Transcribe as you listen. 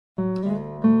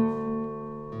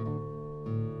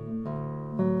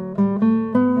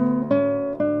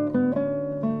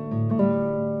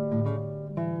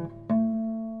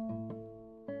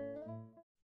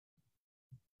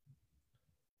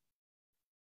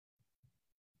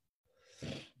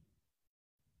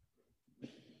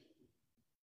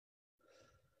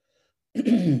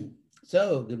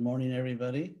So, good morning,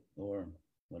 everybody, or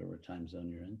whatever time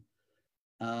zone you're in.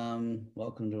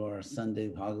 Welcome to our Sunday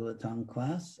Bhagavatam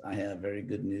class. I have very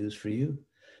good news for you.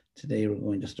 Today, we're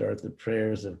going to start the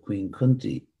prayers of Queen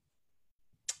Kunti.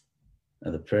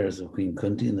 The prayers of Queen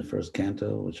Kunti in the first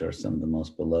canto, which are some of the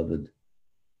most beloved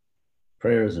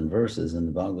prayers and verses in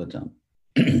the Bhagavatam.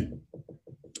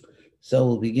 So,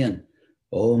 we'll begin.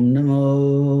 Om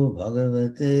Namo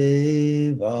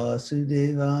Bhagavate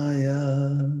Vasudevaya.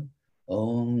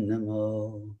 Om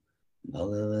Namo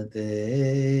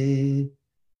Bhagavate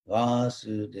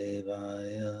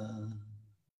Vasudevaya.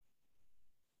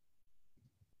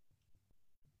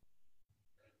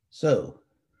 So,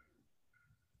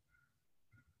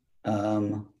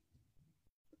 the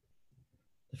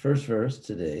first verse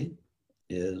today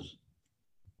is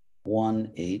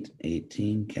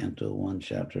 1:8:18, Canto 1,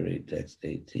 Chapter 8, Text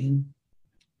 18.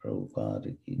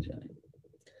 Prabhupada ki jai.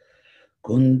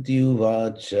 Kunti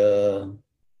uvacha.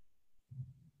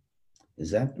 Is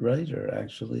that right, or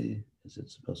actually, is it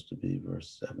supposed to be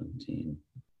verse 17?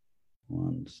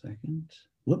 1 second.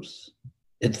 Whoops.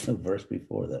 It's the verse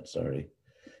before that, sorry.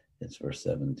 It's verse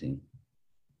 17.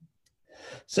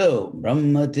 So,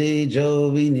 Brahmate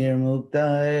Jovi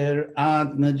Nirmuktair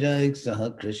Atmajaik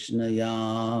Saha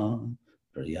Krishnaya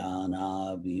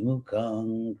Prayana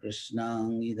Bhimukang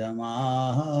Krishnang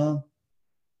Idamaha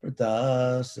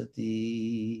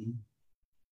Pratasati.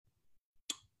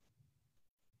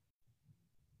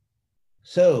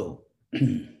 So,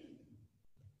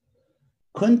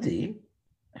 Kunti,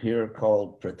 here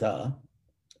called Prata,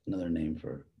 another name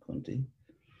for Kunti,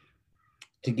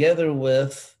 together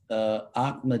with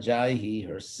Atmajahi,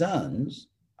 her sons,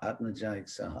 Atmajaik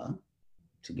Saha,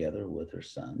 together with her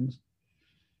sons,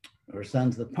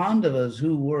 the Pandavas,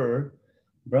 who were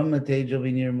Brahmate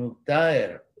Jovinir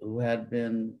Muktair, who had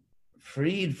been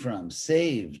freed from,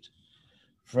 saved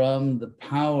from the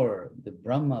power, the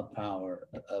Brahma power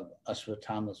of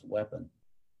Ashwatthama's weapon.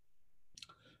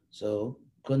 So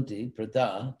Kunti,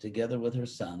 Prata, together with her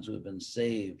sons, who have been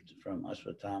saved from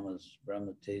Ashwatthama's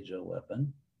Brahma Teja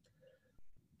weapon,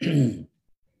 and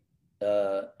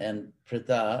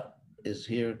Prata is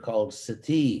here called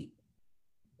Sati.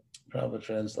 Prabhupada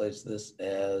translates this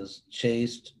as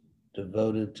chaste,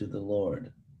 devoted to the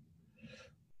Lord.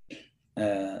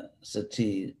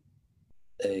 Sati,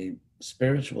 a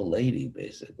spiritual lady,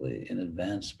 basically, an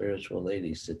advanced spiritual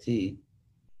lady, Sati.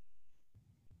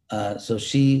 So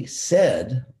she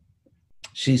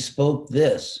spoke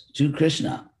this to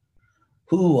Krishna,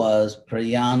 who was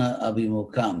Prayana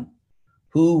Abhimukam,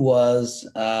 who was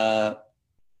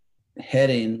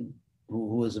heading,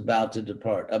 who was about to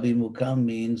depart. Abhimukam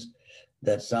means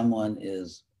that someone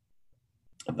is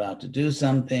about to do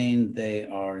something, they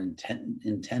are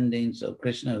intending. So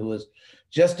Krishna, who was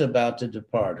just about to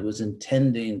depart, who was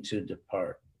intending to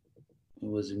depart, who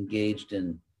was engaged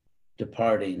in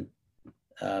departing,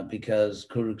 because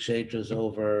Kurukshetra is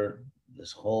over,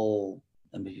 this whole,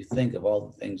 I mean, if you think of all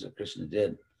the things that Krishna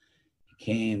did, he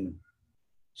came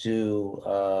to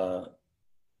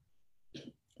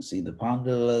see the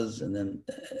Pandavas, and then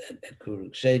at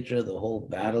Kurukshetra, the whole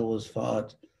battle was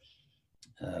fought.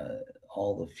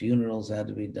 All the funerals had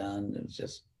to be done. It was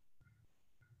just,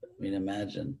 I mean,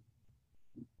 imagine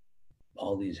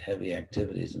all these heavy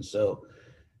activities. And so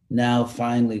now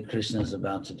finally Krishna is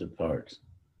about to depart.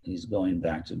 He's going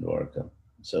back to Dwarka.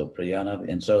 So Prayana,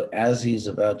 and so as he's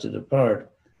about to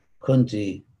depart,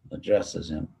 Kunti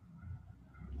addresses him.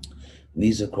 And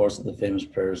these, of course, are the famous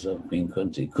prayers of Queen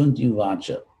Kunti. Kunti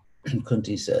Vacha.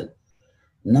 Kunti said,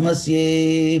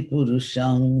 Namasye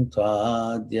Purushang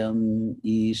Tvadyam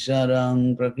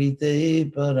Isharang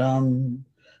Prakrite Param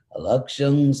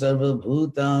Alakshang Sarva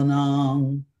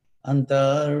Bhutanam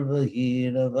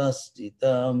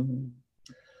Antarvahiravastitam.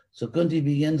 So Kunti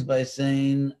begins by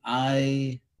saying,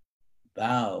 I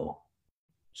bow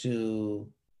to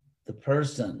the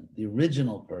person, the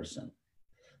original person.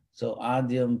 So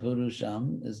Adyam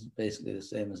Purusham is basically the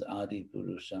same as Adi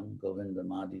Purusham,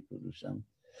 Govindam Adi Purusham.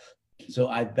 So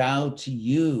I bow to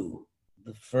you,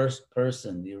 the first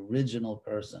person, the original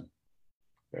person.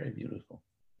 Very beautiful.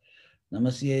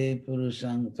 Namasye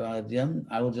Purusham Tvadyam.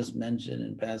 I will just mention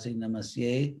in passing,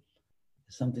 Namasye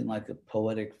is something like a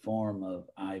poetic form of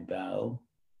I bow.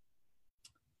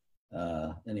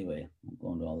 Anyway, I'm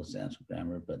going to all the Sanskrit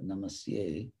grammar, but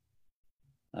Namasye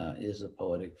is a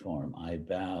poetic form. I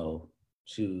bow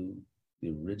to the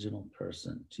original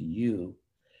person, to you,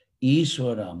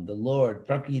 Ishwaram, the Lord,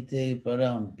 Prakrite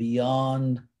Param,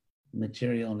 beyond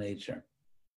material nature.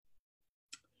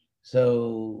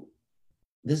 So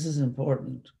this is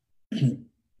important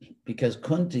because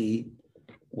Kunti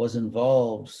was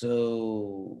involved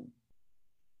so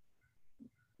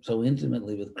so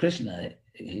intimately with Krishna.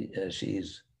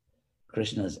 She's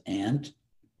Krishna's aunt,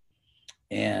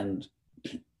 and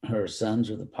her sons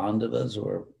are the Pandavas, who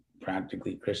are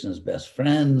practically Krishna's best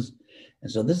friends.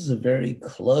 And so this is a very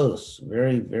close,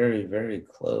 very, very, very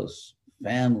close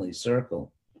family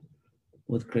circle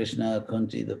with Krishna,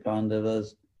 Kunti, the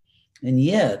Pandavas. And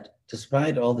yet,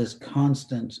 despite all this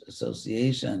constant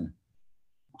association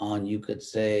on, you could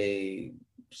say,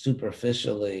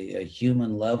 superficially, a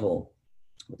human level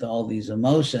with all these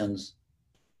emotions,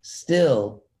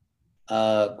 still,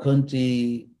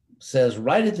 Kunti says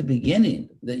right at the beginning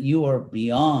that you are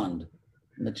beyond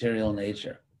material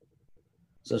nature.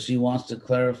 So she wants to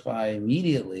clarify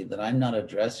immediately that I'm not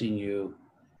addressing you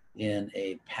in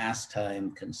a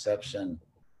pastime conception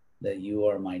that you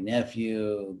are my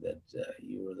nephew, that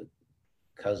you are the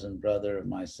cousin brother of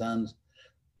my sons.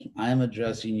 I'm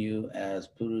addressing you as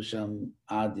Purusham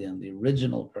Adyam, the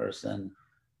original person,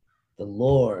 the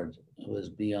Lord who is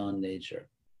beyond nature.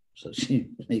 So she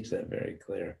makes that very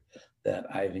clear, that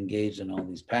I've engaged in all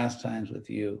these pastimes with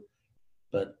you,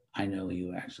 but I know who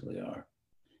you actually are.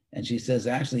 And she says,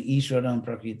 actually, Ishwaram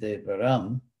Prakrite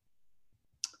Param,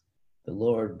 the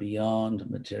Lord beyond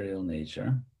material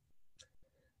nature,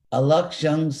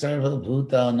 Alakshang Sarva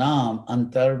Bhutanam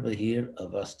Antarbahir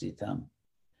Avastitam.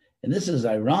 And this is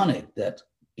ironic that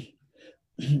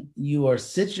you are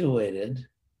situated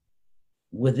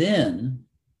within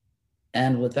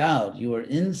and without. You are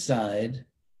inside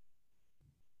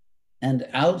and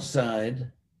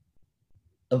outside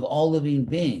of all living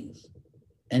beings,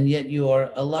 and yet you are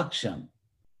alaksham.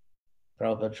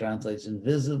 Prabhupada translates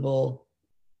invisible,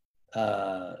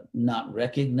 not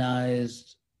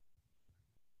recognized,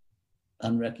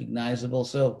 unrecognizable.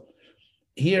 So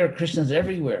here, Krishna's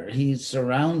everywhere. He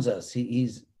surrounds us.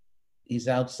 He's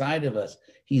outside of us.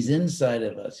 He's inside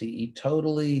of us. He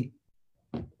totally,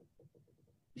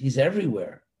 he's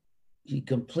everywhere. He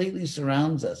completely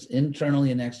surrounds us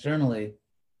internally and externally,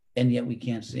 and yet we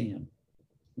can't see him.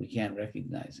 We can't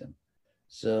recognize him.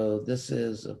 So this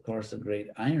is, of course, a great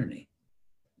irony.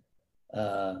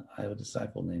 I have a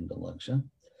disciple named Alaksha.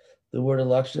 The word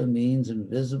Alaksha means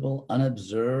invisible,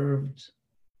 unobserved,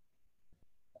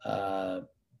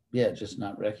 just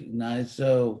not recognized.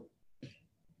 So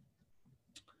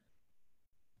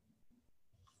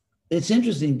it's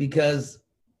interesting because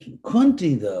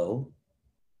Kunti, though,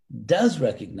 does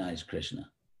recognize Krishna.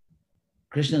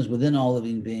 Krishna is within all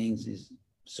living beings. He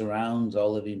surrounds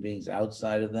all living beings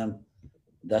outside of them,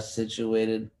 thus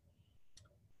situated.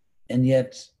 And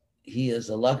yet he is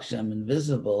alaksham,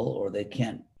 invisible, or they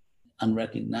can't,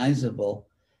 unrecognizable.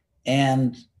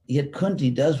 And yet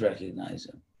Kunti does recognize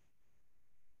him.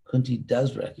 Kunti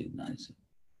does recognize him.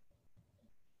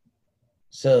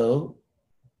 So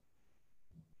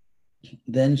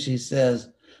then she says,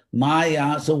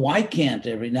 Maya, so why can't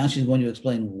now she's going to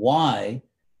explain why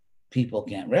people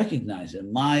can't recognize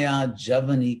him. Maya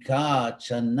Javanika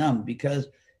Chanam, because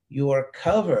you are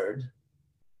covered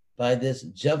by this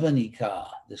Javanika,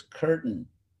 this curtain,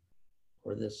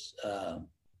 or this,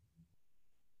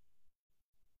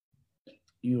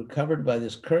 you are covered by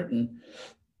this curtain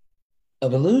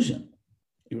of illusion.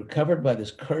 You were covered by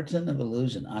this curtain of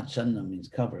illusion. Achanna means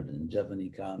covered, and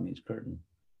Javanika means curtain,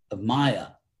 of Maya.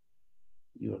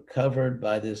 You are covered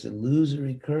by this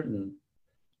illusory curtain,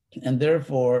 and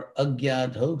therefore,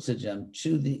 agyat hoksajam,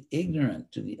 to the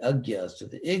ignorant, to the agyas, to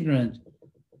the ignorant,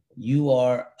 you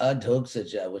are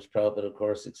adhoksaja, which Prabhupada, of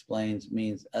course, explains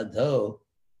means adho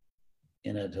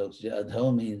in adhoksaja.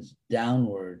 Adho means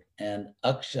downward, and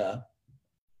aksha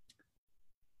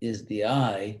is the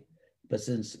eye. But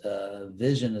since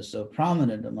vision is so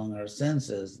prominent among our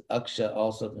senses, aksha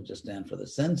also can just stand for the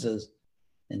senses,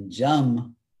 and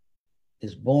jam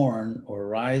is born or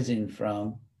rising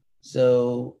from.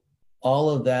 So all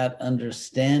of that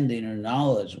understanding or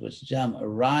knowledge, which jam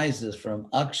arises from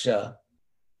aksha,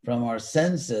 from our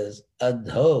senses,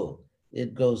 adho,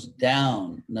 it goes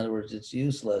down. In other words, it's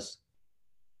useless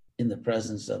in the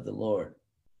presence of the Lord.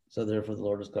 So therefore the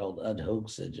Lord is called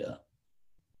adhoksaja.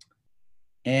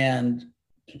 And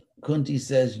Kunti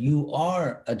says, you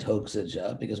are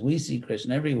adhoksaja, because we see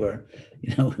Krishna everywhere.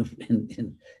 You know,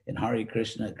 in Hare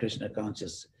Krishna, Krishna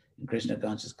conscious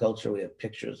culture, we have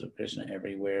pictures of Krishna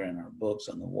everywhere in our books,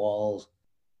 on the walls.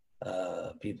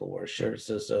 People wear shirts,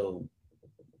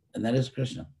 and that is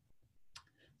Krishna.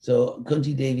 So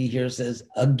Kunti Devi here says,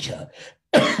 Agya,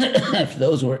 for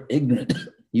those who are ignorant,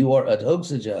 you are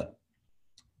adhoksaja,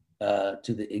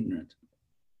 to the ignorant.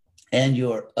 And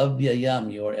you're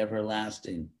avyayam, you're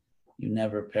everlasting. You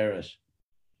never perish.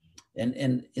 And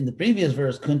in the previous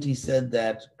verse, Kunti said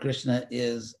that Krishna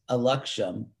is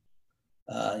alaksham,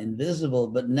 invisible,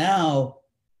 but now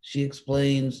she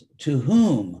explains to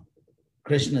whom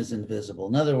Krishna is invisible.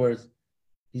 In other words,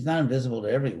 he's not invisible to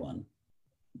everyone,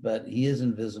 but he is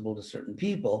invisible to certain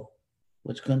people,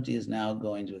 which Kunti is now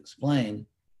going to explain.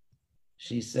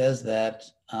 She says that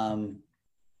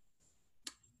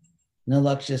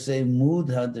Nalakshase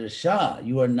mudhadrsha,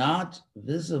 you are not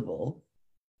visible,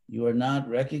 you are not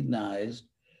recognized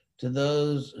to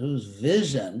those whose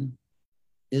vision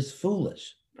is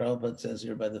foolish. Prabhupada says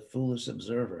here, by the foolish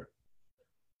observer.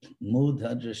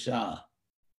 Mudhadrsha.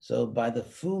 So by the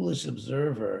foolish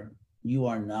observer, you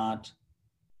are not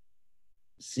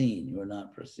seen, you are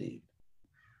not perceived.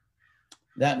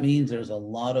 That means there's a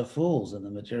lot of fools in the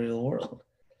material world,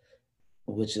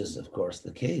 which is, of course,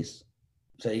 the case.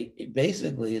 So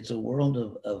basically, it's a world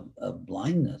of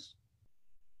blindness.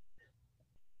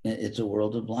 It's a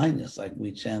world of blindness, like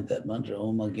we chant that mantra,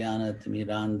 Om Jnana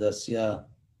Timirandasya,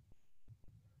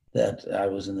 that I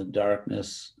was in the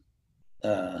darkness,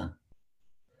 Timira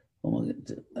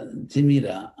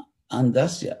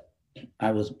Andasya.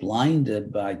 I was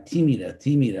blinded by Timira.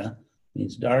 Timira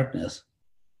means darkness.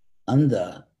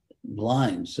 Anda,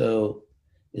 blind. So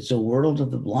it's a world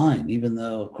of the blind, even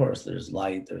though, of course, there's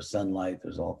light, there's sunlight,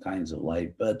 there's all kinds of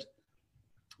light. But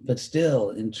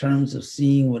still, in terms of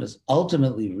seeing what is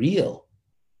ultimately real,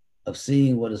 of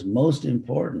seeing what is most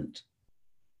important,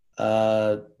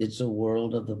 it's a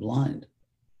world of the blind.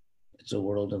 It's a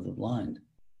world of the blind.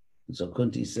 And so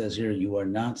Kunti says here, you are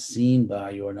not seen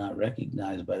by, you are not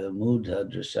recognized by the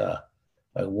mudhadrsha,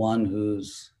 by one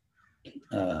who's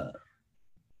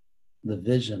the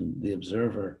vision, the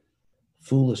observer,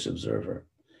 foolish observer.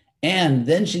 And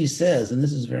then she says, and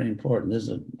this is very important, this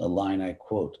is a line I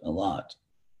quote a lot,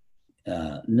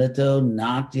 Nato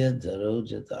natya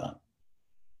dharojata,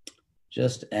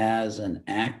 just as an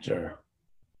actor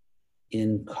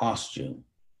in costume.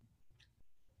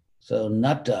 So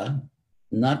nata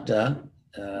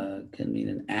can mean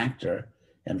an actor.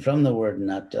 And from the word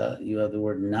nata, you have the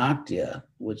word natya,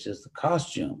 which is the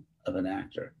costume of an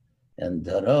actor, and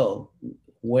dharo,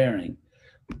 wearing.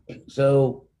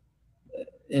 So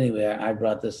anyway, I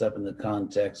brought this up in the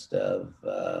context of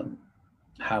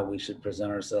how we should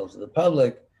present ourselves to the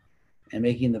public, and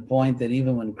making the point that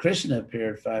even when Krishna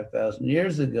appeared 5,000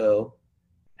 years ago,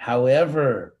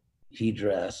 however he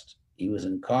dressed, he was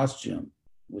in costume,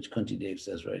 which Kunti Dev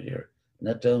says right here.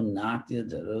 Nato natya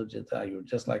dharojata, you were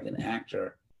just like an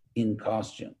actor in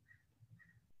costume,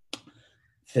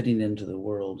 fitting into the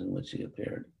world in which he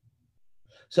appeared.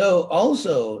 So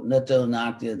also, Nato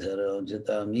natya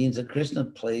dharojata means that Krishna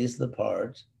plays the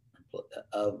part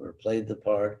of, or played the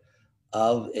part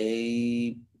of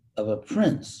a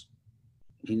prince.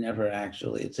 He never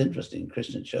actually, it's interesting,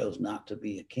 Krishna chose not to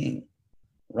be a king.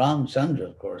 Ramchandra,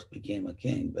 of course, became a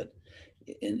king, but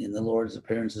in the Lord's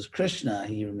appearance as Krishna,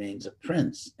 he remains a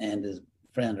prince, and his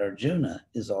friend Arjuna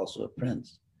is also a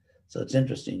prince. So it's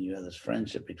interesting, you have this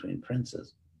friendship between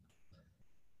princes.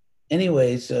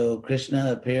 Anyway, so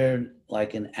Krishna appeared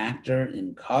like an actor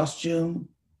in costume,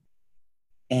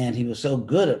 and he was so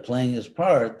good at playing his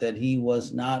part that he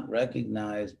was not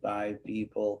recognized by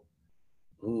people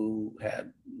who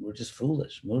were just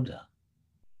foolish, mudha.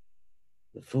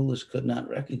 The foolish could not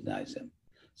recognize him.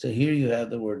 So here you have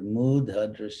the word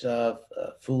mudhadrsha,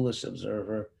 foolish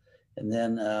observer, and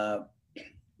then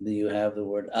you have the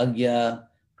word agya.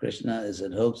 Krishna is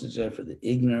adhokshaja for the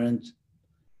ignorant.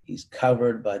 He's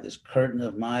covered by this curtain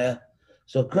of Maya.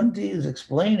 So Kunti is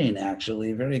explaining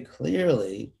actually very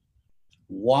clearly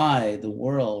why the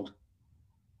world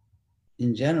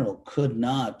in general could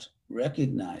not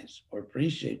recognize or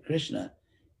appreciate Krishna,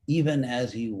 even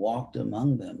as he walked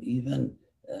among them, even,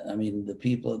 the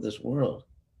people of this world.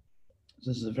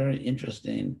 This is a very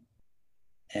interesting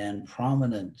and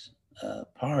prominent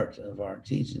part of our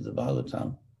teachings. The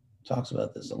Bhagavatam talks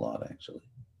about this a lot, actually.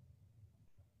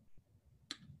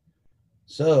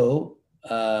 So,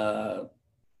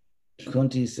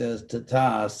 Kunti says,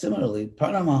 Tata, similarly,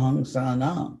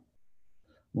 Paramahamsanam,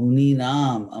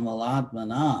 Muninam,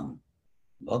 Amalatmanam,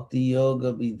 Bhakti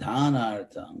Yoga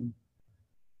Vidhanartam,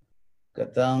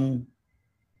 Katang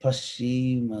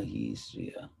Pashimahi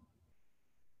Sriya.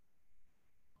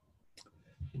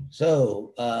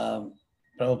 So,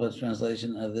 Prabhupada's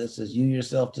translation of this is, you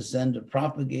yourself descend to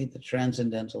propagate the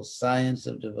transcendental science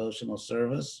of devotional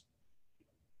service,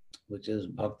 which is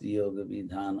Bhakti Yoga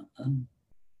Vidhana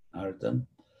Artam,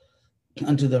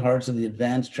 unto the hearts of the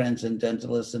advanced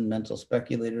transcendentalists and mental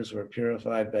speculators who are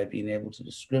purified by being able to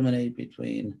discriminate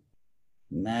between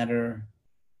matter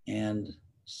and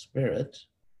spirit,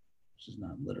 which is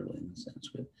not literally in the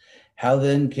Sanskrit. How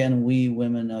then can we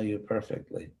women know you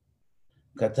perfectly?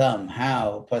 Katam,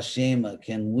 how, Pashema,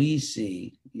 can we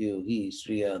see you, he,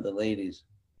 Sriya, the ladies?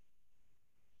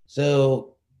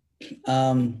 So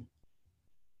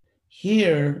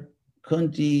here,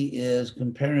 Kunti is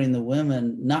comparing the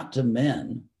women not to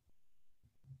men,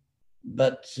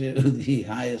 but to the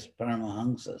highest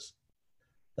Paramahamsas,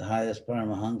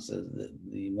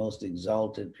 the most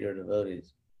exalted pure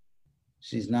devotees.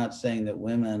 She's not saying that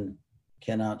women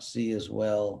cannot see as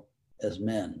well as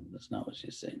men. That's not what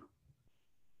she's saying.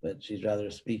 But she's rather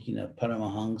speaking of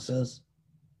Paramahamsas,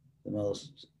 the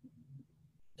most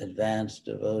advanced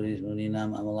devotees,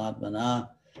 Muninam Amalatmana,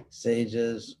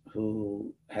 sages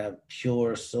who have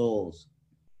pure souls.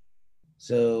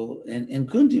 So, and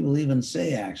Kunti will even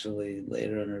say, actually,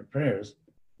 later in her prayers,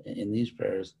 in these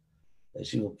prayers, that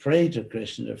she will pray to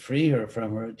Krishna to free her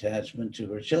from her attachment to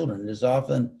her children. It is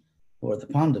often, or the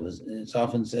Pandavas, it's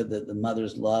often said that the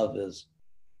mother's love is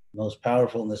most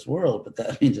powerful in this world, but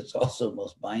that means it's also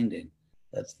most binding.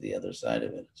 That's the other side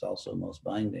of it. It's also most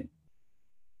binding.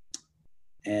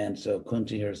 And so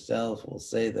Kunti herself will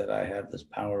say that I have this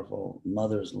powerful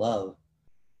mother's love,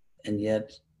 and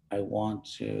yet I want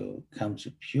to come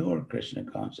to pure Krishna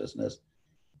consciousness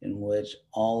in which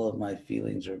all of my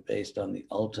feelings are based on the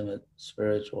ultimate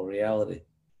spiritual reality.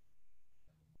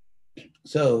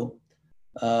 So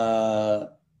another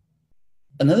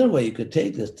way you could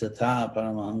take this, Tata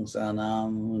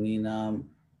Paramahamsanam Muninam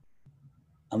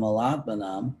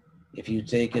Amalatmanam, if you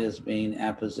take it as being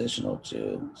appositional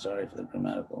to, sorry for the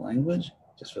grammatical language,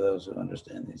 just for those who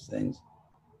understand these things.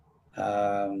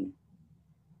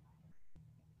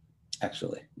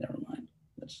 Actually, never mind.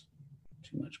 That's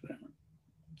too much grammar.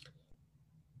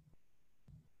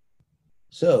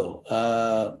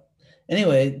 So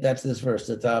anyway, that's this verse.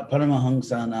 Tata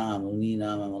Paramahamsanam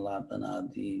Muninam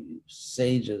Amalatmanam, the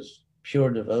sages,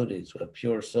 pure devotees with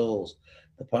pure souls,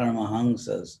 the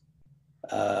Paramahamsas,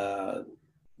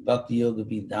 Bhakti Yoga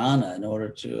Vidhana, in order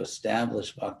to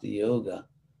establish Bhakti Yoga,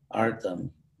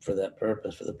 Artham, for that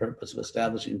purpose, for the purpose of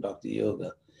establishing Bhakti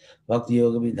Yoga. Bhakti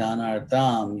Yoga Vidhana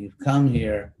Artham, you've come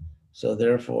here, so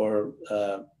therefore,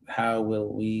 how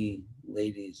will we,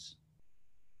 ladies,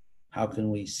 how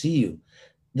can we see you?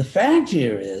 The fact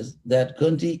here is that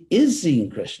Kunti is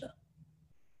seeing Krishna.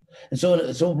 And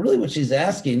so really what she's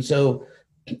asking, so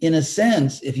in a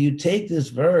sense, if you take this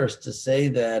verse to say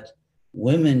that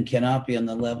women cannot be on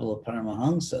the level of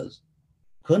Paramahamsas,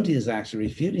 Kunti is actually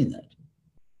refuting that.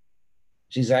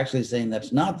 She's actually saying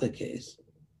that's not the case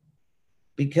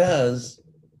because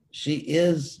she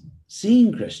is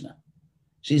seeing Krishna.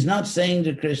 She's not saying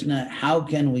to Krishna, how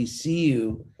can we see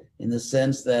you, in the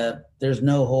sense that there's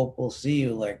no hope we'll see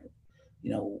you, like,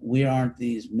 we aren't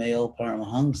these male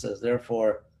Paramahamsas,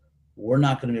 therefore we're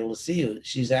not going to be able to see you.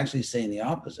 She's actually saying the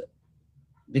opposite,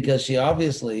 because she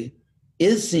obviously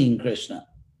is seeing Krishna,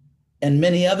 and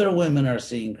many other women are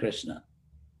seeing Krishna.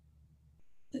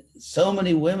 So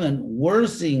many women were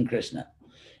seeing Krishna.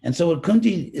 And so what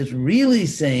Kunti is really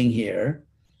saying here,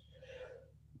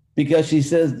 because she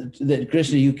says that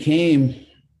Krishna, you came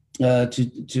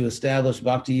to establish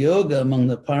Bhakti Yoga among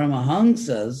the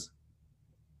Paramahamsas,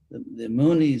 the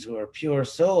Munis who are pure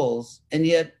souls, and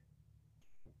yet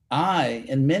I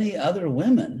and many other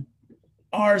women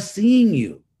are seeing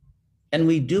you. And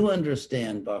we do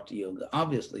understand Bhakti Yoga.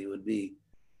 Obviously, it would be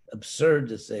absurd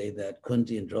to say that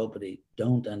Kunti and Draupadi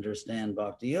don't understand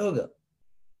Bhakti Yoga.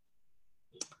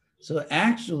 So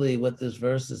actually, what this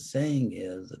verse is saying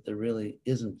is that there really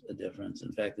isn't a difference.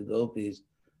 In fact, the gopis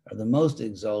are the most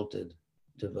exalted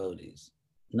devotees,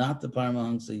 not the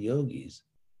Paramahamsa yogis.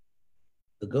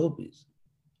 The gopis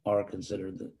are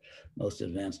considered the most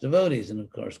advanced devotees. And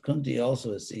of course, Kunti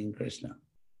also is seeing Krishna.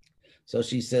 So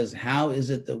she says, how is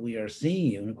it that we are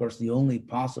seeing you? And of course, the only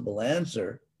possible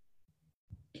answer,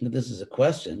 this is a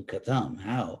question, Katam,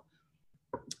 how?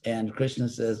 And Krishna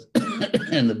says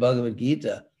in the Bhagavad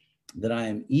Gita that I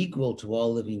am equal to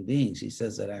all living beings. He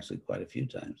says that actually quite a few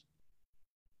times.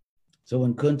 So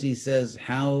when Kunti says,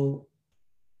 how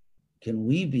can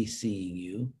we be seeing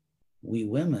you, we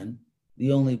women,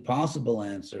 the only possible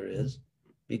answer is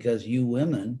because you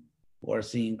women who are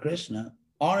seeing Krishna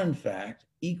are in fact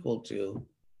equal to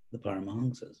the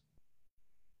Paramahamsas.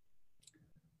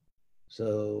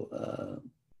 So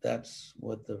that's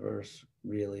what the verse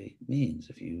really means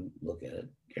if you look at it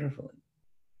carefully.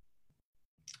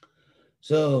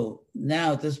 So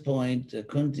now at this point,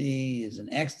 Kunti is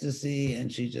in ecstasy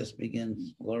and she just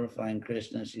begins glorifying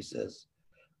Krishna. She says,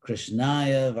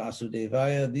 Krishnaya,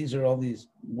 Vasudevaya. These are all these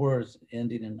words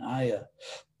ending in aya.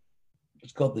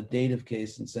 It's called the dative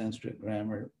case in Sanskrit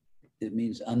grammar. It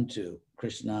means unto,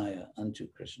 Krishnaya, unto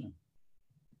Krishna.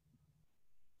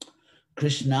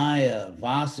 Krishnaya,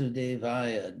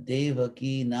 Vasudevaya,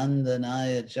 Devaki,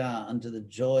 Nandanaya cha, unto the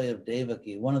joy of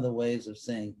Devaki. One of the ways of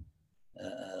saying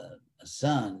a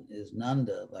son is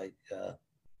Nanda, like,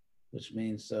 which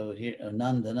means, so here,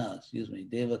 Nandana, excuse me,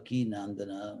 Devaki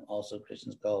Nandana, also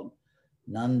Krishna's called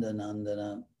Nanda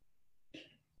Nandana,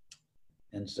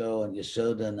 and so on,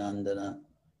 Yashoda Nandana.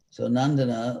 So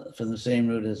Nandana, from the same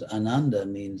root as Ananda,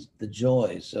 means the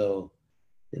joy. So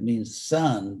it means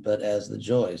son, but as the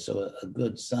joy. So a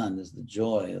good son is the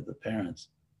joy of the parents,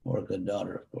 or a good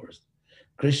daughter, of course.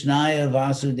 Krishnaya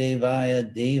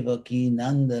Vasudevaya Devaki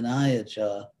Nandanaya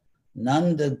cha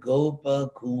Nanda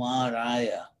Gopa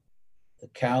Kumaraya, the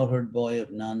cowherd boy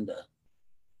of Nanda.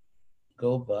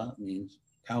 Gopa means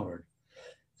cowherd.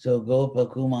 So Gopa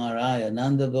Kumaraya,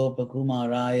 Nanda Gopa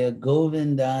Kumaraya,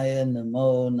 Govindaya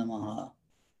Namo Namaha.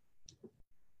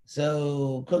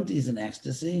 So Kunti's in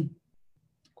ecstasy,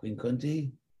 Queen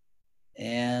Kunti.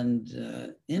 And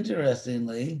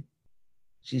interestingly,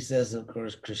 she says, of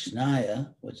course,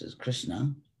 Krishnaya, which is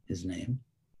Krishna, his name,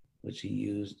 which he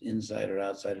used inside or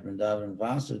outside of Vrindavan,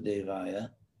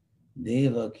 Vasudevaya,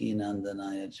 Devaki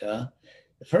Nandanaya cha.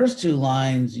 The first two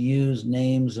lines use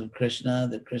names of Krishna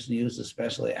that Krishna used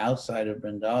especially outside of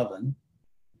Vrindavan,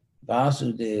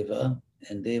 Vasudeva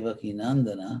and Devaki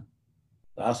Nandana.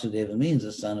 Vasudeva means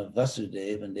the son of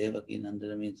Vasudeva, and Devaki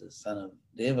Nandana means the son of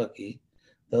Devaki.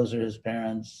 Those are his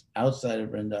parents outside of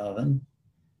Vrindavan.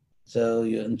 So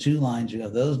in two lines, you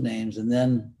have those names, and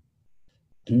then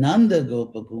Nanda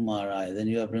Gopa Kumarai, then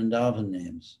you have Vrindavan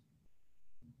names.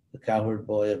 The cowherd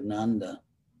boy of Nanda,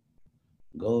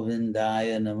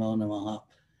 Govindaya Namo Namaha.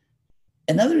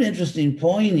 Another interesting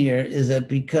point here is that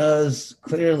because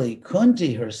clearly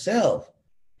Kunti herself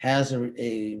has a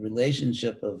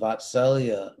relationship of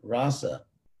Vatsalya Rasa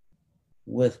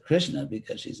with Krishna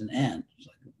because she's an aunt. It's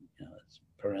like, it's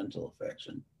parental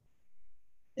affection.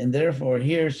 And therefore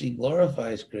here she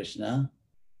glorifies Krishna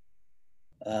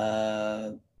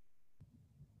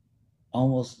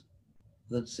almost,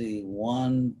 let's see,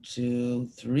 1, 2,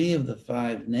 3 of the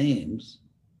 5 names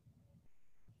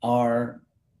are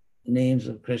names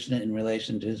of Krishna in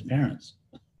relation to his parents.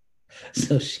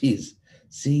 So she's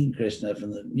seeing Krishna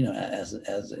from the, as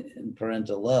in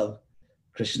parental love.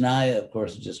 Krishnaya, of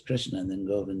course, is just Krishna, and then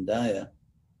Govindaya.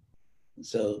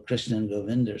 So Krishna and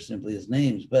Govinda are simply his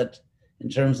names. But in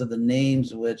terms of the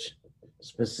names which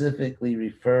specifically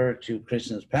refer to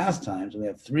Krishna's pastimes, we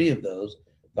have 3 of those: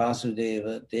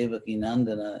 Vasudeva, Devaki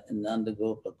Nandana, and Nanda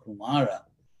Gopa Kumara.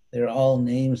 They're all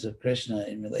names of Krishna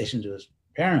in relation to his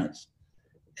parents.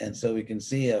 And so we can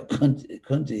see how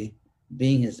Kunti,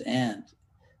 being his aunt,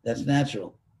 that's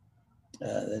natural,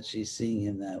 that she's seeing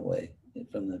him that way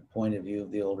from the point of view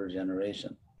of the older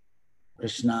generation.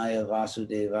 Krishnaya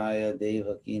Vasudevaya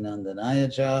Devaki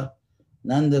Nandanaya cha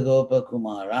Nanda Gopa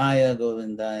Kumaraya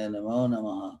Govindaya Namo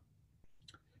Namaha.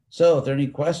 So if there are any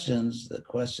questions, the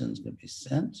questions can be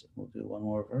sent. We'll do one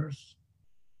more verse.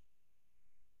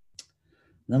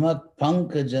 Namak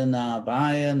Pankaja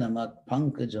Nabhaya, Namak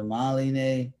Pankaja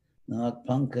Maline, Namak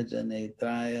Pankaja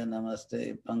Netraya,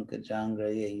 Namaste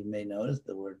Pankajangraya. You may notice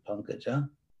the word Pankaja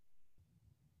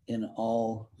in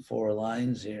all 4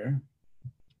 lines here.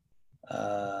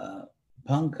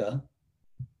 Panka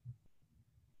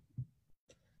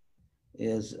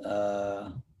is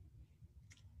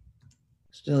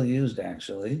still used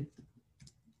actually.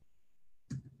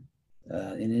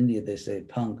 In India, they say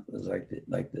punk is like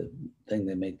the thing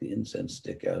they make the incense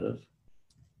stick out of.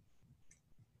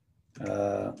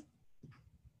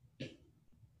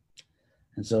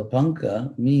 And so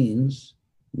panka means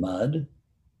mud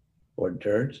or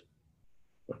dirt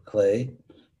or clay,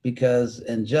 because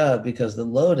the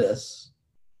lotus,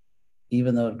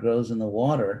 even though it grows in the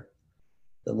water,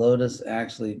 the lotus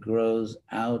actually grows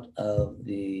out of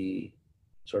the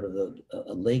sort of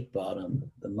a lake bottom,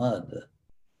 the mud.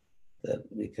 That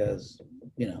because,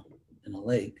 in a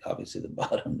lake, obviously the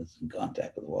bottom is in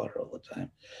contact with water all the time.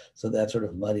 So that sort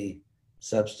of muddy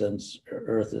substance or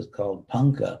earth is called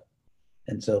panka.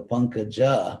 And so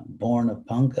pankaja, born of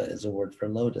panka, is a word for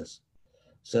lotus.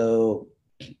 So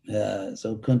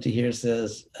Kunti here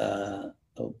says,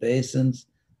 obeisance,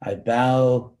 I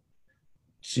bow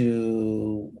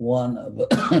to one of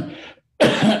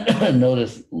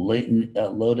notice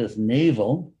lotus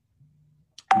navel.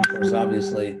 Of course,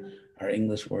 obviously, our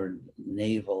English word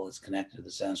navel is connected to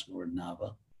the Sanskrit word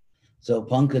nava. So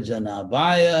Pankaja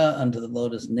Nabhaya, unto the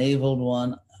lotus naveled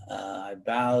one, I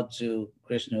bow to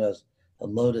Krishna who has a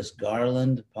lotus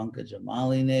garland, Pankaja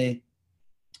Maline.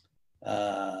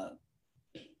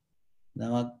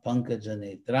 Namak Pankaja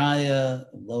Netraya,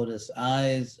 lotus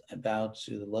eyes, I bow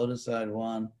to the lotus eyed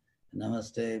one,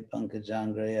 Namaste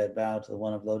Pankajangre, I bow to the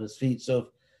one of lotus feet. So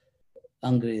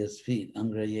Angre is feet.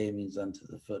 Angraye means unto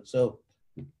the foot. So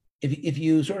if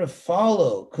you sort of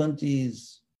follow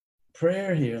Kunti's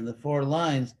prayer here in the 4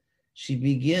 lines, she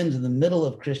begins in the middle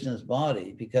of Krishna's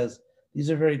body, because these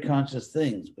are very conscious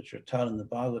things which are taught in the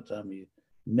Bhagavatam. You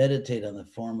meditate on the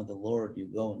form of the Lord, you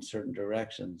go in certain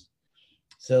directions.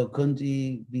 So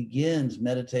Kunti begins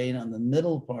meditating on the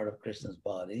middle part of Krishna's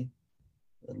body,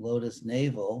 the lotus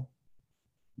navel.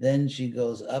 Then she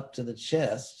goes up to the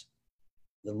chest,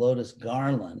 the lotus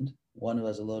garland, one who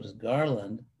has a lotus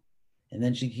garland, and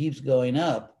then she keeps going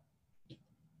up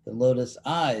the lotus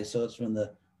eyes. So it's from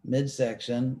the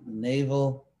midsection,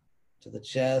 navel, to the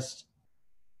chest,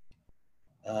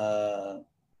 to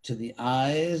the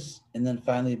eyes, and then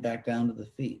finally back down to the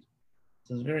feet.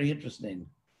 So it's very interesting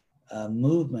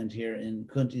movement here in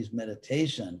Kunti's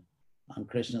meditation on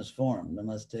Krishna's form.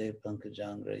 Namaste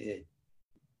Pankajangraye.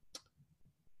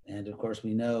 And of course,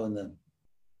 we know in the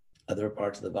other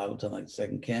parts of the Bhagavatam, like the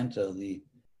 2nd canto, the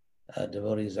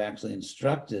devotee is actually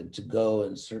instructed to go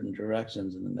in certain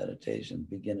directions in the meditation,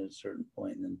 begin at a certain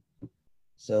point. And then,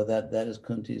 so that is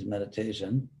Kunti's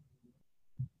meditation.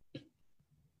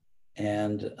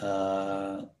 And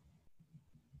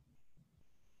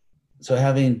so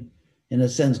having, in a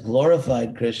sense,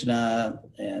 glorified Krishna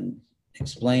and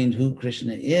explained who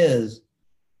Krishna is,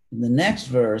 in the next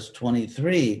verse,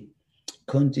 23,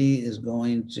 Kunti is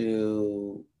going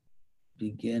to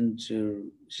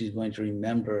she's going to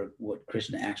remember what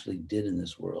Krishna actually did in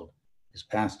this world, his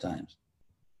pastimes.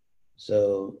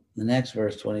 So the next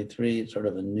verse, 23, it's sort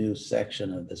of a new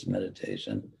section of this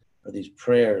meditation, or these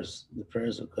prayers, the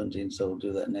prayers of Kunti. And so we'll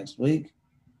do that next week.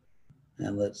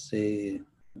 And let's see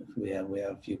if we have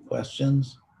a few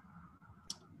questions.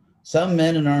 Some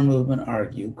men in our movement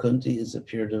argue Kunti is a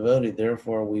pure devotee,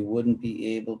 therefore we wouldn't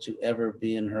be able to ever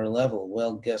be in her level.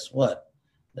 Well, guess what?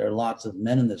 There are lots of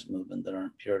men in this movement that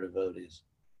aren't pure devotees.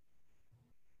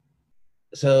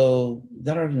 So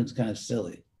that argument's kind of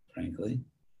silly, frankly,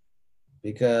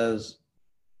 because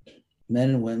men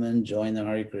and women join the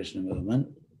Hare Krishna movement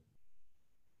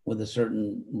with a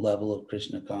certain level of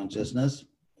Krishna consciousness,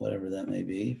 whatever that may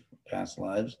be, past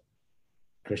lives.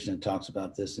 Krishna talks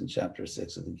about this in chapter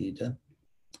 6 of the Gita.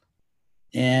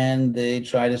 And they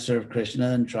try to serve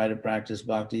Krishna and try to practice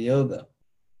bhakti yoga.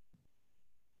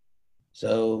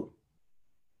 So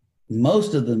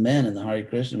most of the men in the Hare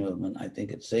Krishna movement, I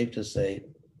think it's safe to say,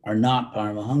 are not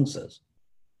Paramahamsas.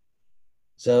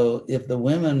 So if the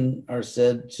women are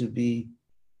said to be,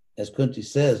 as Kunti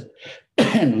says,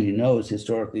 and we know is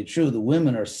historically true, the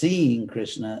women are seeing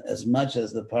Krishna as much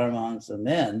as the Paramahamsa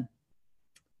men.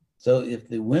 So if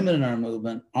the women in our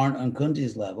movement aren't on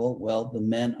Kunti's level, well, the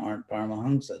men aren't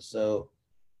Paramahamsa. So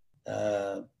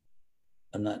I'm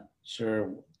not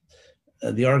sure.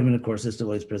 The argument, of course, is to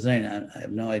what he's presenting. I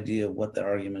have no idea what the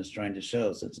argument is trying to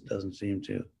show, since it doesn't seem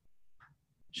to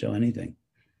show anything.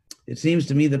 It seems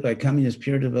to me that by coming as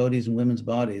pure devotees in women's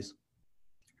bodies,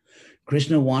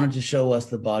 Krishna wanted to show us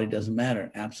the body doesn't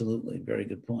matter. Absolutely. Very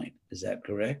good point. Is that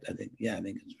correct? I think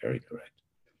it's very correct.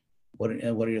 What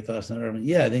are your thoughts on that argument?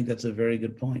 Yeah, I think that's a very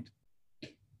good point.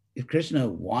 If Krishna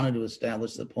wanted to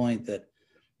establish the point that,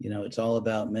 it's all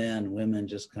about men, women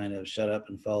just kind of shut up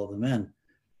and follow the men,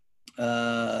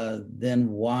 then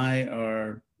why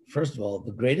are, first of all,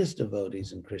 the greatest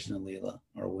devotees in Krishna Lila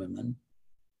are women?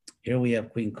 Here we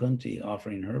have Queen Kunti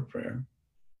offering her prayer.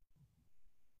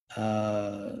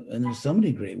 And there's so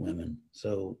many great women.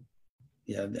 So,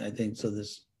 yeah, I think so.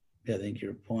 I think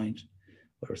your point,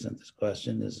 whoever sent this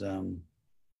question, is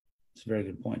it's a very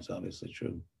good point. It's obviously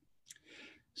true.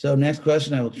 So, next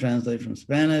question I will translate from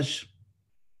Spanish.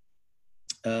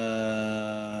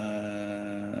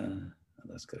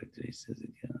 Las características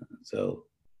again. So,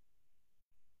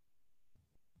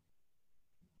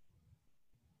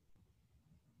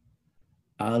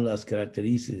 a las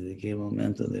características de qué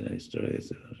momento de la historia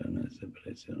se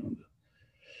apareció.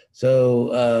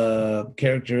 So,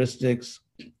 characteristics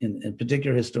in a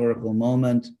particular historical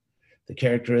moment, the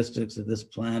characteristics of this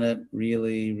planet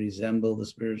really resemble the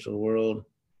spiritual world.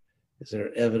 Is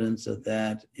there evidence of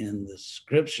that in the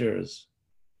scriptures?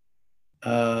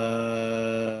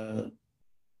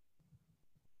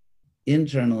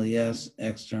 Internally, yes.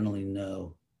 Externally,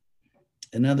 no.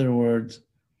 In other words,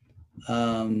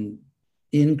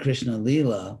 in Krishna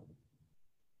Lila,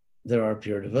 there are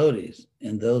pure devotees,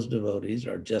 and those devotees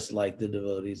are just like the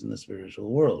devotees in the spiritual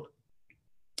world.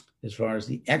 As far as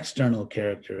the external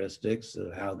characteristics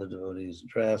of how the devotees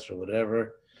dress or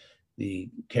whatever,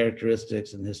 the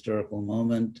characteristics in the historical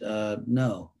moment,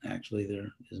 no, actually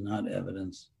there is not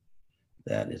evidence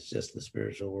that it's just the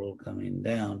spiritual world coming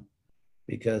down.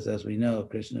 because as we know,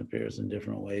 Krishna appears in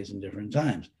different ways in different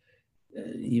times.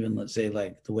 Even let's say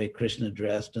like the way Krishna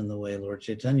dressed and the way Lord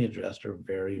Chaitanya dressed are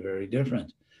very, very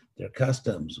different. Their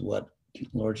customs, what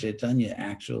Lord Chaitanya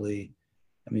actually,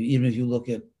 I mean, even if you look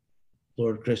at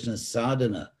Lord Krishna's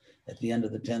sadhana at the end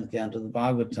of the 10th canto of the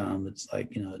Bhagavatam, it's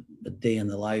like, a day in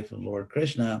the life of Lord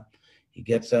Krishna. He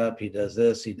gets up, he does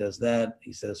this, he does that,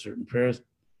 he says certain prayers.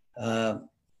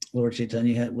 Lord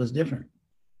Chaitanya was different.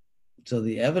 So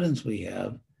the evidence we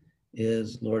have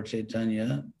is Lord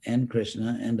Chaitanya and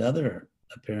Krishna and other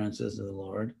appearances of the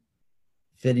Lord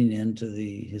fitting into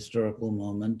the historical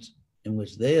moment in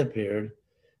which they appeared.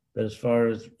 But as far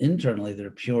as internally, their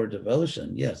pure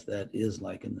devotion, yes, that is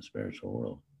like in the spiritual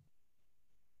world.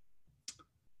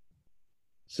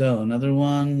 So another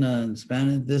one in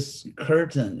Spanish, this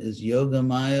curtain is Yoga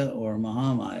Maya or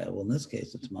Mahamaya. Well, in this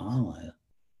case, it's Mahamaya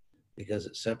because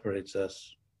it separates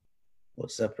us, what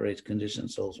separates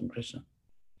conditioned souls from Krishna.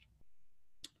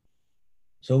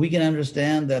 So we can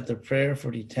understand that the prayer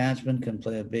for detachment can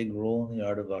play a big role in the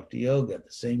art of Bhakti Yoga. At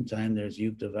the same time, there's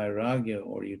Yukta Vairagya,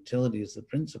 or utility is the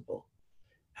principle.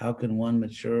 How can one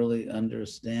maturely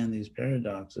understand these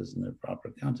paradoxes in their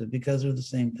proper context? Because they're the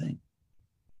same thing.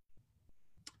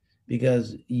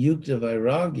 Because Yukta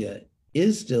Vairagya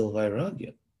is still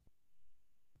Vairagya.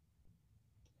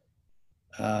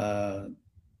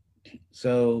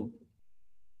 So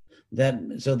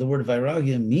the word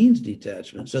Vairagya means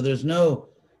detachment. So there's no,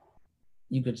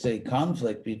 you could say,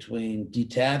 conflict between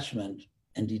detachment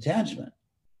and detachment.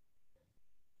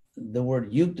 The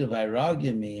word Yukta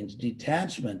Vairagya means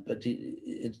detachment, but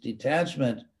it's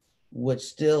detachment which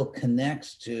still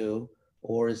connects to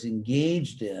or is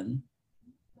engaged in,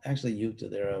 actually Yukta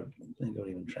there, I think I would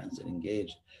even translate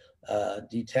engaged,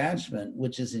 detachment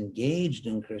which is engaged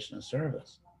in Krishna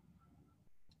service.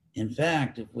 In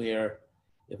fact, if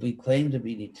we claim to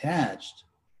be detached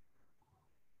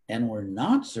and we're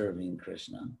not serving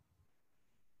Krishna,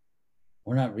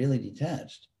 we're not really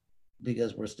detached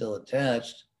because we're still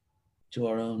attached to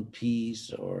our own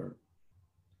peace or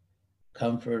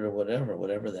comfort or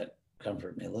whatever that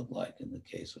comfort may look like in the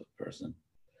case of a person.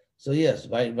 So yes,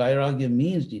 Vairagya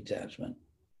means detachment.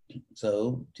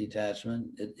 So detachment,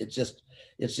 it's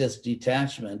just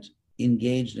detachment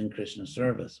engaged in Krishna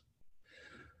service.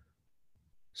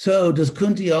 So does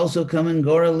Kunti also come in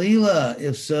Gaura Lila?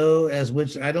 If so, as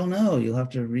which, I don't know. You'll have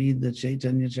to read the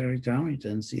Chaitanya Charitamrita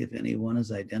and see if anyone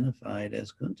is identified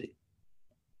as Kunti.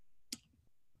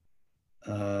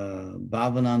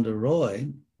 Bhavananda Roy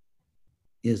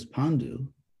is Pandu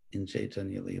in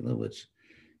Chaitanya Lila, which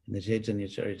in the Chaitanya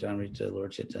Charitamrita,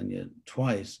 Lord Chaitanya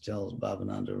twice tells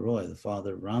Bhavananda Roy, the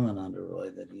father of Ramananda Roy,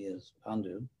 that he is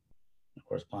Pandu. Of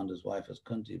course, Pandu's wife is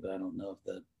Kunti, but I don't know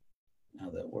how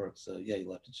that works. So yeah,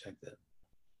 you'll have to check that.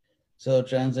 So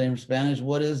translating from Spanish,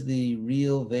 what is the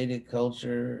real Vedic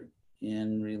culture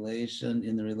in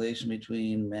the relation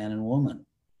between man and woman?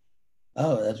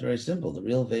 Oh, that's very simple. The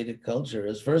real Vedic culture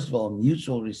is, first of all,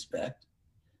 mutual respect,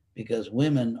 because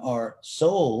women are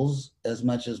souls as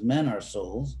much as men are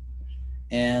souls.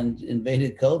 And in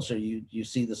Vedic culture, you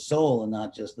see the soul and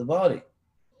not just the body.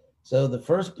 So the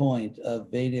first point of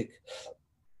Vedic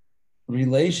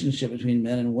relationship between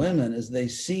men and women is they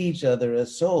see each other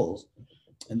as souls,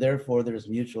 and therefore there's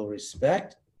mutual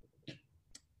respect,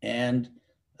 and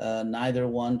neither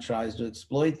one tries to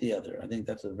exploit the other. I think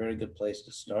that's a very good place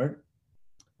to start.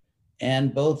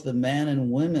 And both the man and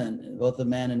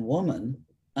woman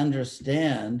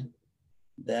understand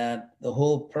that the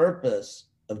whole purpose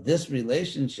of this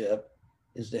relationship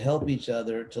is to help each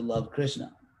other to love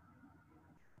Krishna.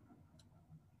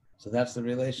 So that's the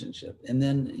relationship. And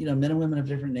then, men and women have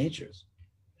different natures.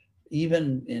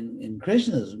 Even in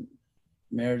Krishna's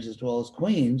marriage as well as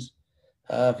queens,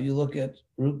 if you look at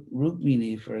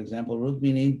Rukmini, for example,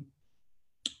 Rukmini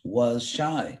was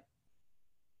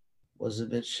a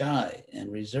bit shy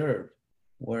and reserved,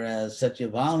 whereas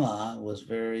Satyabhama was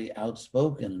very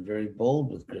outspoken and very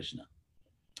bold with Krishna.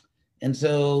 And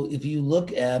so if you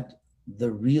look at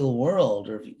the real world,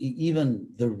 or even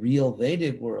the real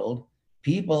Vedic world,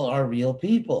 people are real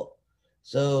people.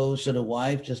 So should a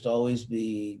wife just always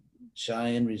be shy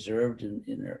and reserved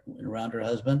around her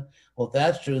husband? Well, if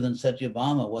that's true, then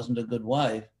Satyabhama wasn't a good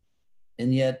wife,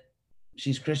 and yet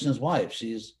she's Krishna's wife.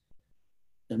 She's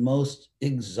the most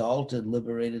exalted,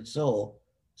 liberated soul.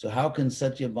 So how can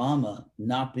Satyabhama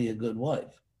not be a good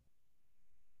wife?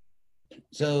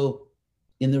 So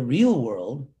in the real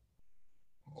world,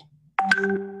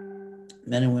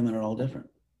 men and women are all different.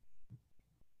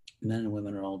 Men and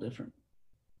women are all different.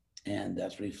 And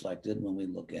that's reflected when we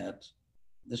look at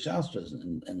the Shastras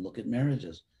and look at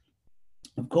marriages.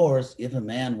 Of course, if a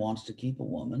man wants to keep a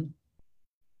woman,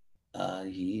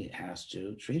 he has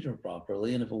to treat her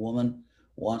properly. And if a woman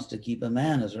wants to keep a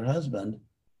man as her husband,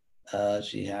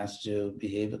 she has to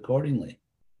behave accordingly.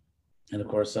 And of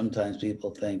course, sometimes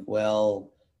people think, well,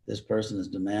 this person is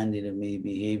demanding of me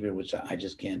behavior which I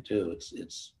just can't do.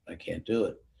 I can't do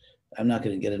it. I'm not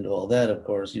going to get into all that, of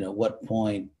course. What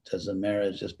point does a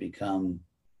marriage just become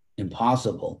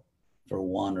impossible for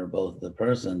one or both of the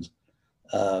persons?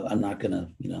 I'm not going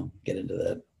to, get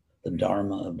into the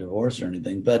dharma of divorce or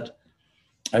anything, but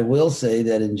I will say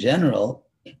that in general,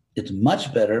 it's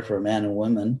much better for man and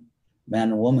woman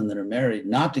that are married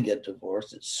not to get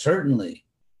divorced. It's certainly,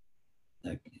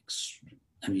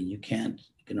 you can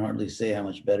hardly say how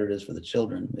much better it is for the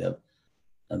children. We have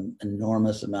an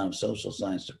enormous amount of social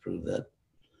science to prove that.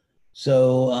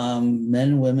 So men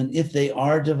and women, if they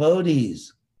are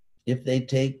devotees, if they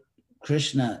take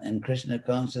Krishna and Krishna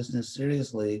consciousness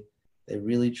seriously, they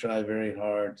really try very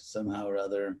hard to somehow or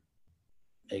other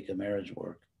make a marriage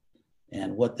work.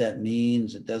 And what that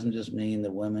means, it doesn't just mean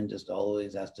the woman just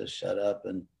always has to shut up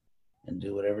and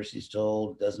do whatever she's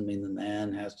told. It doesn't mean the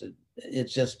man has to.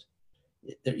 It's just,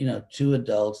 two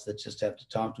adults that just have to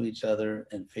talk to each other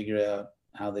and figure out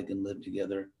how they can live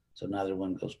together so neither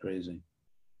one goes crazy.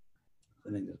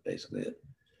 I think that's basically it.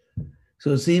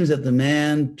 So it seems that the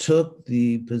man took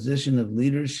the position of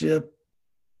leadership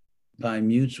by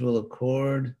mutual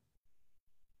accord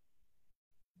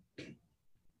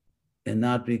and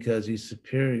not because he's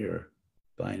superior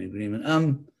by an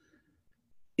agreement.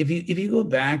 If you go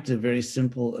back to very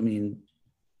simple,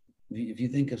 if you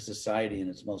think of society in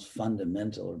its most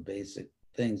fundamental or basic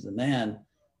things, the man,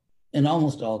 in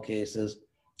almost all cases,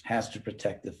 has to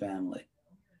protect the family.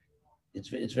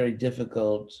 It's very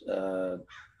difficult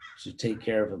to take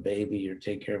care of a baby or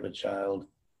take care of a child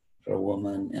for a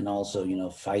woman, and also,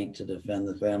 fight to defend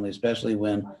the family, especially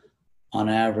when, on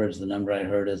average, the number I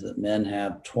heard is that men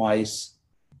have twice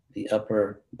the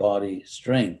upper body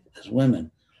strength as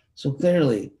women. So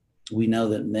clearly, we know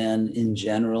that men in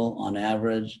general, on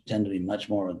average, tend to be much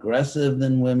more aggressive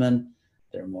than women.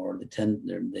 They have more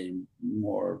tendency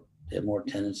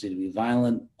to be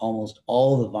violent. Almost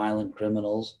all the violent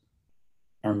criminals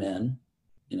are men,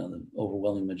 the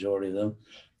overwhelming majority of them.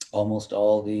 Almost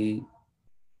all the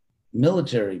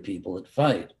military people that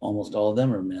fight, almost all of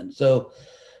them are men. So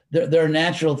there are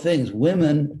natural things.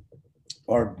 Women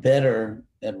are better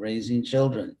at raising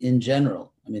children in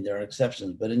general. There are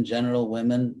exceptions, but in general,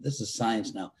 women, this is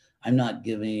science now. I'm not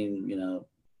giving,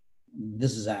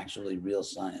 this is actually real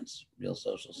science, real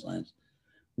social science.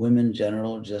 Women in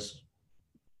general, just,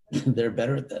 they're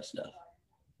better at that stuff.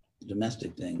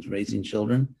 Domestic things, raising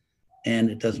children. And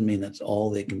it doesn't mean that's all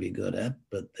they can be good at,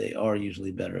 but they are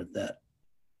usually better at that.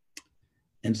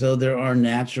 And so there are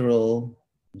natural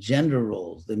gender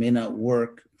roles. They may not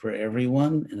work for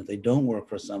everyone. And if they don't work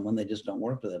for someone, they just don't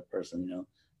work for that person.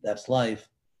 That's life.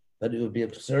 But it would be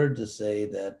absurd to say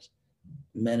that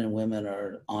men and women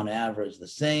are on average the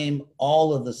same.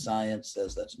 All of the science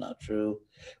says that's not true.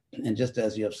 And just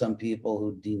as you have some people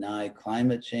who deny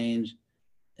climate change,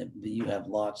 you have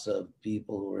lots of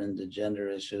people who are into gender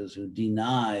issues who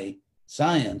deny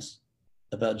science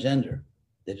about gender.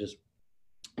 They just,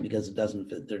 because it doesn't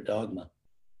fit their dogma.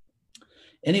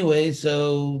 Anyway,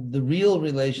 so the real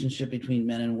relationship between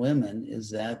men and women is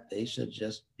that they should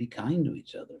just be kind to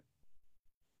each other.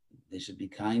 They should be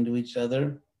kind to each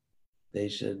other. They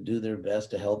should do their best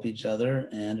to help each other,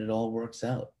 and it all works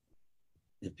out.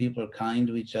 If people are kind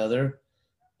to each other,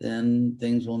 then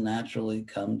things will naturally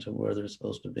come to where they're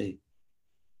supposed to be.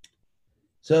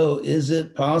 So is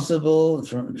it possible,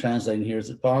 translating here, is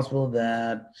it possible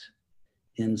that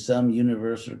in some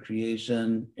universal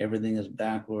creation, everything is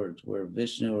backwards, where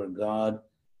Vishnu or God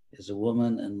is a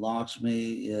woman and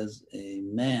Lakshmi is a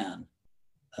man?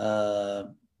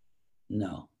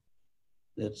 No,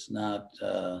 it's not.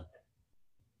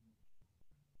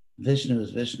 Vishnu is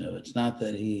Vishnu. It's not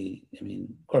that he,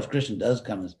 of course, Krishna does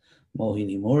come as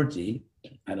Mohini Murti.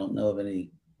 I don't know of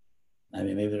any,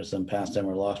 maybe there's some pastime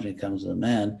where Lakshmi comes as a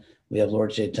man. We have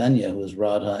Lord Chaitanya, who is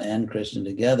Radha and Krishna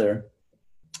together.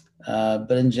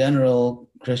 But in general,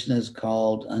 Krishna is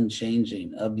called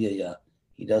unchanging, abhyaya.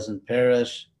 He doesn't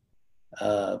perish.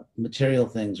 Material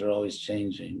things are always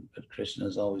changing, but Krishna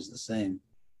is always the same.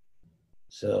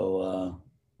 So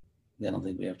I don't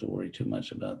think we have to worry too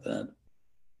much about that.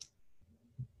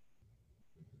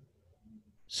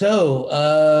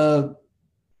 So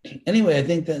anyway, I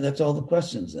think that's all the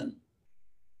questions then.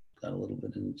 Got a little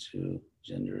bit into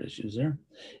gender issues there.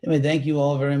 Anyway, thank you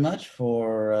all very much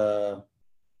for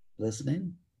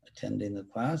listening, attending the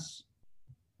class.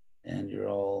 And you're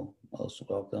all most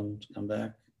welcome to come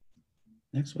back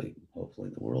next week. Hopefully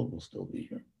the world will still be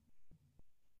here.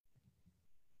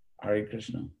 Hare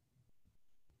Krishna.